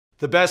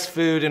The best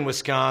food in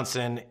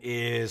Wisconsin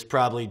is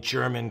probably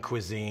German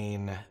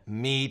cuisine.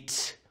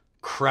 Meat,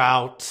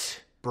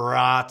 kraut,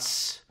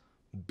 brats,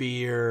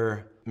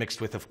 beer,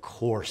 mixed with, of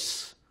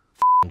course,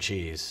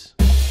 cheese.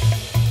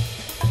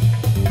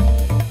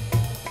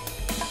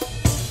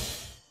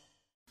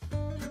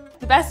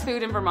 The best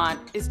food in Vermont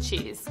is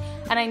cheese.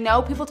 And I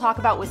know people talk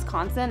about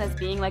Wisconsin as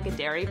being like a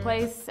dairy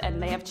place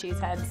and they have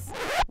cheese heads.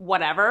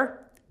 Whatever.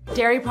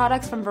 Dairy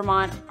products from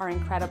Vermont are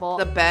incredible.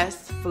 The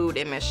best food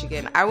in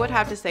Michigan, I would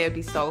have to say it'd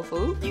be soul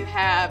food. You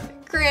have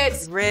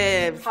grits,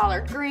 Ribs,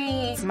 collard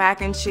greens,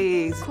 mac and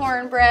cheese,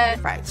 cornbread,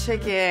 fried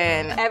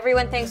chicken.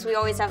 Everyone thinks we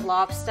always have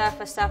lobster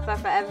for supper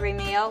for every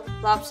meal.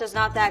 Lobster's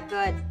not that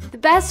good. The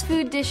best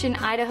food dish in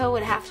Idaho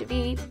would have to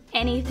be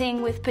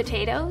anything with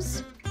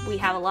potatoes. We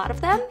have a lot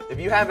of them. If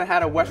you haven't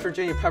had a West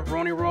Virginia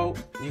pepperoni roll,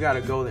 you gotta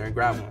go there and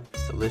grab one.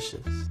 It's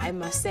delicious. I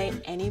must say,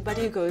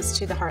 anybody who goes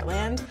to the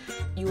Heartland,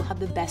 you will have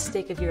the best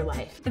steak of your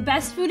life. The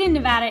best food in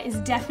Nevada is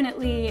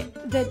definitely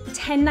the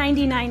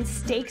 $10.99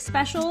 steak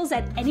specials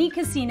at any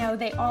casino.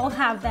 They all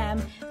have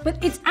them,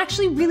 but it's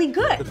actually really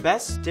good. The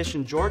best dish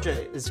in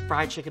Georgia is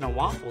fried chicken and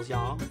waffles,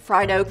 y'all.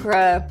 Fried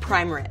okra,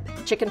 prime rib,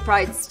 chicken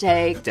fried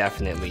steak.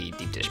 Definitely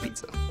deep dish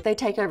pizza. They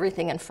take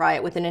everything and fry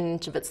it within an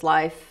inch of its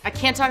life. I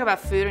can't talk about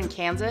food in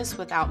Kansas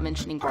without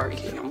mentioning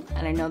barbecue.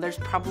 And I know there's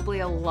probably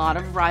a lot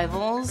of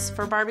rivals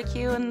for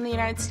barbecue in the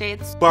United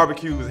States.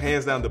 Barbecue is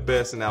hands down the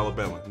best in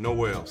Alabama,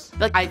 nowhere else.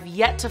 But I've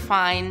yet to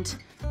find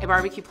a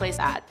barbecue place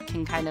that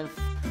can kind of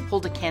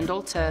hold a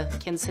candle to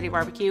Kansas City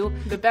barbecue.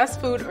 The best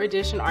food or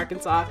dish in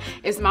Arkansas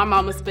is my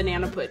mama's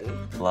banana pudding.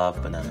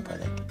 Love banana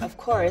pudding. of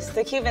course,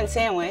 the Cuban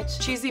sandwich,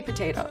 cheesy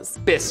potatoes,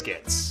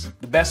 biscuits.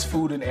 The best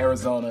food in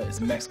Arizona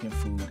is Mexican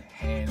food,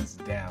 hands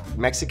down.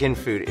 Mexican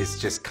food is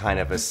just kind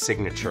of a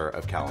signature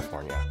of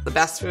California. The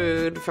best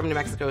food from New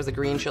Mexico is a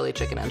green chili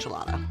chicken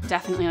enchilada.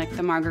 Definitely like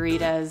the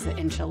margaritas,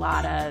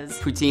 enchiladas.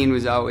 Poutine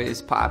was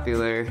always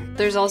popular.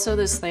 There's also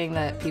this thing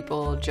that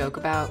people joke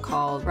about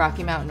called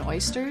Rocky Mountain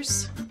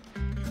oysters,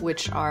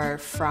 which are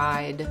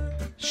fried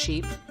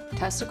sheep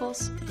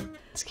testicles.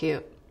 It's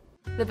cute.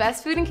 The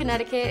best food in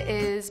Connecticut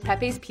is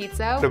Pepe's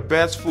Pizza. The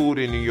best food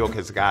in New York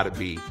has got to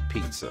be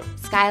pizza.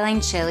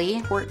 Skyline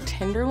chili. Pork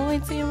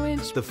tenderloin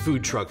sandwich. The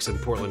food trucks in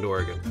Portland,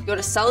 Oregon. You go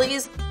to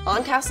Sully's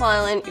on Castle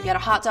Island, you get a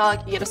hot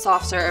dog, you get a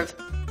soft serve.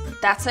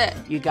 That's it.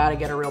 You gotta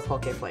get a real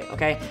poke plate,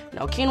 okay?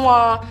 No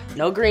quinoa,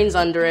 no greens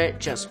under it,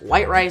 just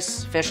white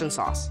rice, fish, and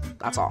sauce.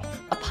 That's all.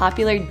 A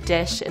popular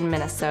dish in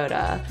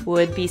Minnesota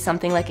would be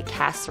something like a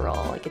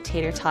casserole, like a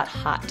tater tot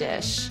hot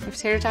dish. If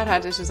tater tot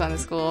hot dish was on the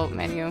school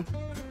menu,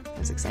 it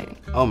was exciting.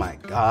 Oh my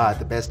God,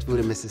 the best food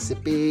in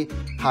Mississippi,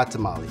 hot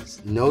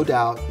tamales, no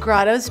doubt.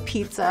 Grotto's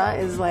Pizza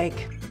is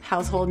like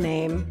household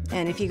name,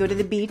 and if you go to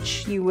the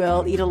beach, you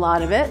will eat a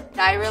lot of it.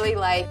 I really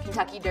like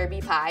Kentucky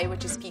Derby pie,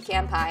 which is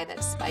pecan pie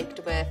that's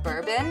spiked with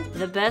bourbon.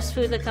 The best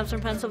food that comes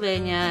from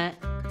Pennsylvania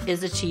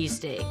is a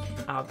cheesesteak,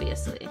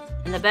 obviously.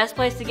 And the best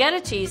place to get a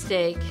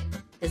cheesesteak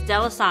is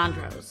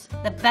D'Alessandro's.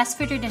 The best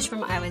food or dish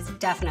from Iowa is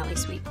definitely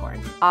sweet corn.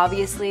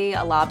 Obviously,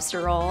 a lobster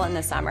roll in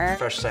the summer.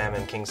 Fresh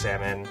salmon, king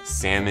salmon.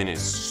 Salmon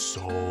is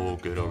so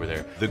good over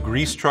there. The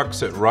grease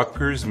trucks at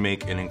Rutgers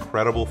make an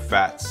incredible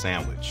fat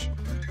sandwich.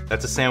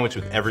 That's a sandwich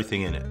with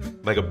everything in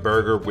it, like a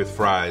burger with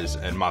fries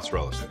and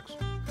mozzarella sticks.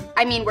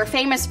 I mean, we're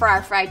famous for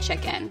our fried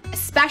chicken,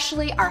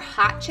 especially our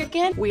hot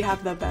chicken. We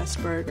have the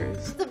best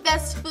burgers. The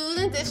best food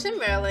and dish in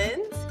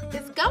Maryland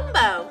is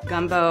gumbo.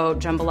 Gumbo,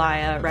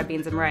 jambalaya, red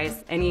beans and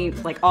rice,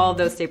 all of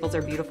those staples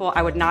are beautiful.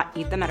 I would not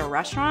eat them at a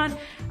restaurant.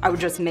 I would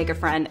just make a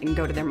friend and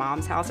go to their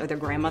mom's house or their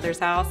grandmother's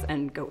house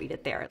and go eat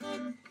it there.